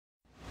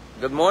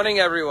Good morning,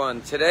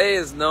 everyone. Today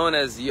is known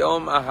as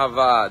Yom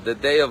Ahava, the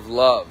day of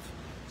love.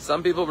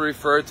 Some people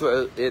refer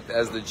to it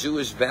as the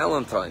Jewish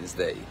Valentine's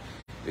Day,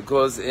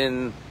 because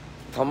in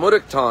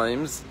Talmudic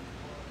times,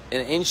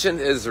 in ancient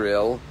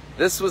Israel,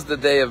 this was the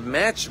day of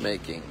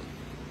matchmaking.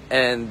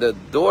 And the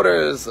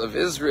daughters of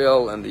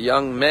Israel and the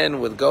young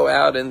men would go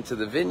out into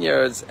the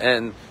vineyards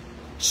and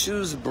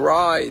choose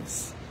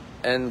brides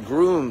and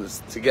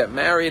grooms to get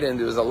married, and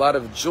there was a lot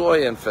of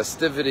joy and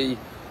festivity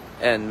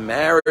and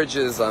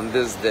marriages on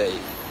this day.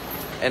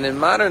 And in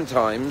modern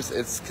times,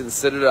 it's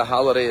considered a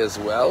holiday as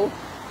well,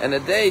 and a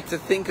day to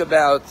think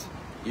about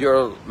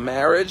your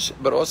marriage,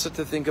 but also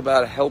to think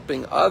about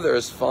helping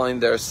others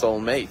find their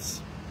soulmates.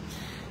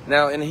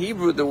 Now, in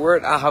Hebrew, the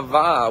word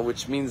ahava,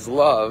 which means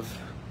love,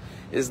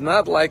 is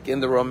not like in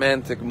the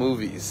romantic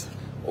movies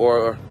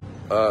or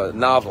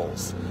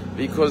novels,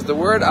 because the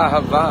word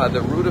ahava,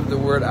 the root of the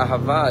word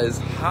ahava is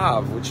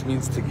hav, which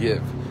means to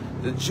give.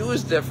 The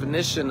Jewish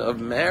definition of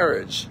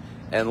marriage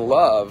and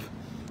love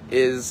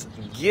is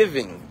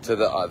giving to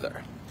the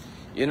other.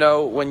 You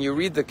know, when you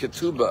read the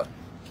ketubah,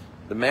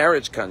 the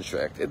marriage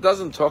contract, it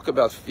doesn't talk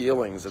about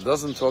feelings, it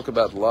doesn't talk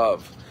about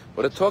love.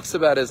 What it talks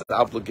about is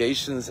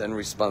obligations and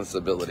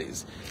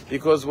responsibilities.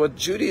 Because what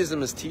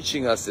Judaism is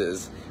teaching us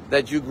is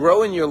that you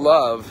grow in your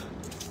love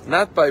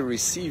not by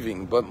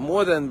receiving, but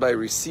more than by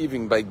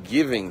receiving, by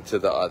giving to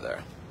the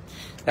other.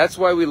 That's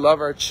why we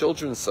love our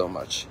children so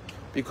much,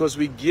 because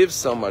we give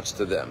so much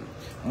to them,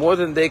 more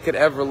than they could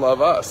ever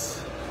love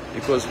us,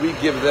 because we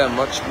give them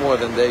much more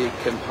than they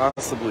can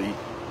possibly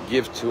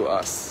give to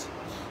us.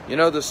 You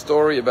know the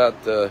story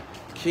about the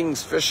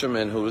king's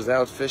fisherman who was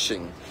out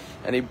fishing,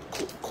 and he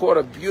caught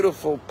a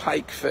beautiful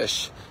pike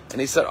fish,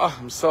 and he said, "Oh,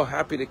 I'm so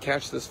happy to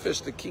catch this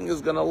fish. The king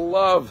is going to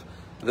love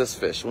this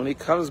fish." When he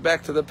comes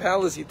back to the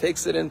palace, he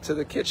takes it into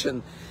the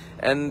kitchen,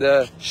 and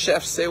the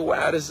chefs say,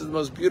 "Wow, this is the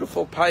most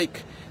beautiful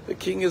pike. The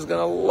king is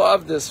going to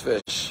love this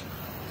fish."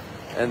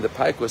 And the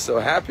pike was so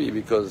happy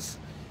because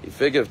he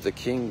figured, if the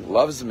king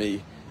loves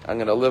me, I'm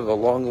going to live a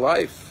long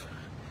life.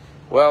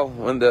 Well,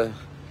 when the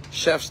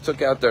chefs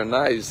took out their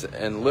knives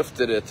and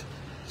lifted it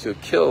to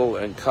kill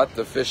and cut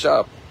the fish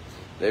up,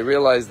 they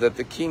realized that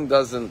the king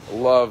doesn't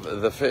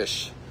love the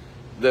fish.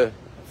 The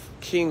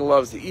king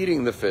loves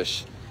eating the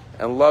fish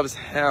and loves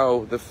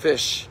how the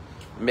fish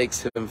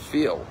makes him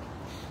feel.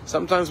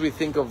 Sometimes we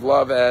think of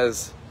love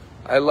as,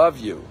 I love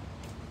you,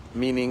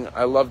 meaning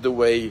I love the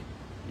way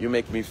you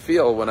make me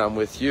feel when I'm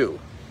with you,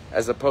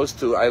 as opposed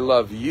to I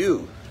love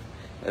you,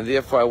 and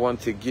therefore I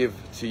want to give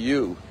to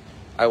you.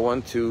 I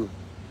want to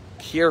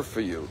care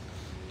for you.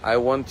 I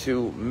want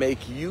to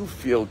make you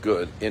feel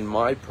good in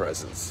my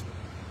presence.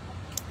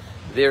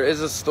 There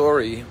is a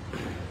story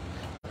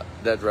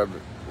that Rabbi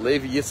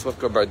Levi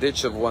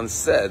once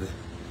said,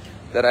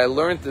 that I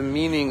learned the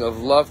meaning of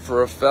love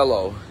for a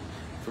fellow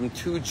from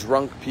two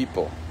drunk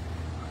people.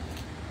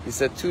 He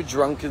said two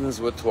drunkens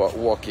were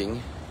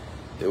walking.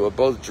 They were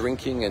both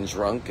drinking and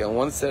drunk, and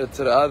one said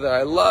to the other,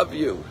 "I love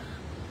you."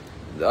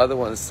 The other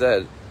one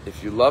said,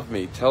 "If you love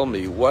me, tell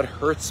me what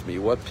hurts me,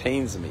 what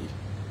pains me."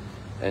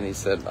 And he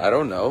said, "I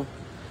don't know."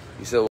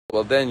 He said,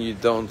 "Well, then you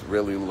don't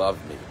really love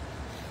me."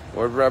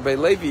 What Rabbi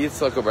Levi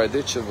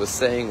was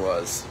saying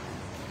was,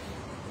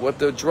 what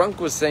the drunk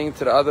was saying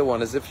to the other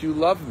one is, if you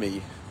love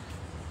me,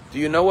 do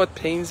you know what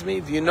pains me?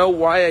 Do you know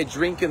why I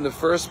drink in the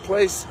first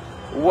place?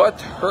 What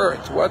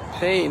hurt, what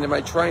pain am I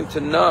trying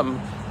to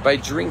numb by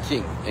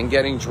drinking and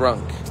getting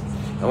drunk?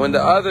 And when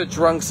the other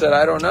drunk said,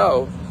 "I don't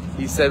know,"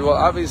 he said, "Well,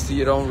 obviously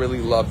you don't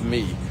really love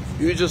me.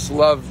 You just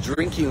love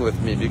drinking with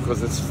me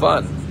because it's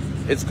fun.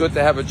 It's good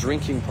to have a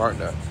drinking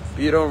partner.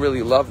 But you don't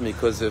really love me,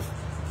 because if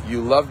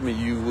you love me,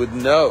 you would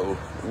know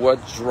what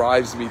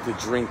drives me to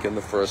drink in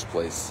the first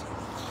place."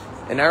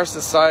 In our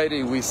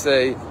society, we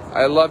say,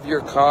 "I love your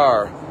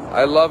car.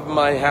 I love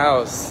my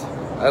house.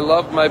 I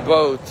love my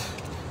boat.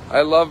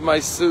 I love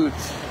my suit.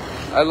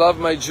 I love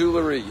my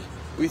jewelry."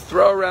 We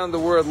throw around the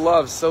word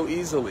love so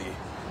easily.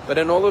 But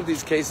in all of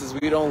these cases,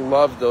 we don't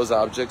love those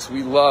objects.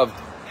 We love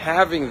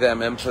having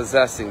them and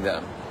possessing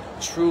them.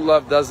 True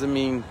love doesn't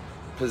mean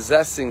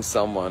possessing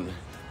someone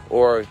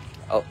or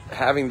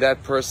having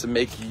that person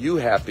make you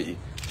happy,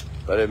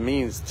 but it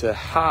means to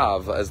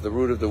have, as the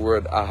root of the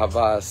word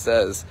ahava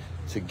says,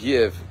 to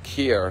give,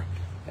 care,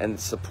 and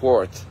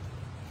support,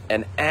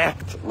 and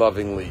act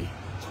lovingly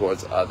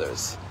towards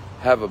others.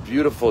 Have a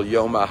beautiful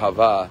Yom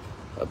Ahava,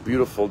 a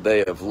beautiful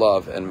day of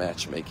love and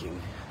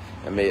matchmaking.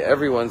 And may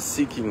everyone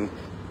seeking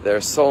their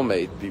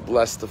soulmate be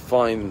blessed to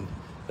find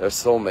their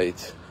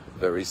soulmate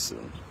very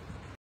soon.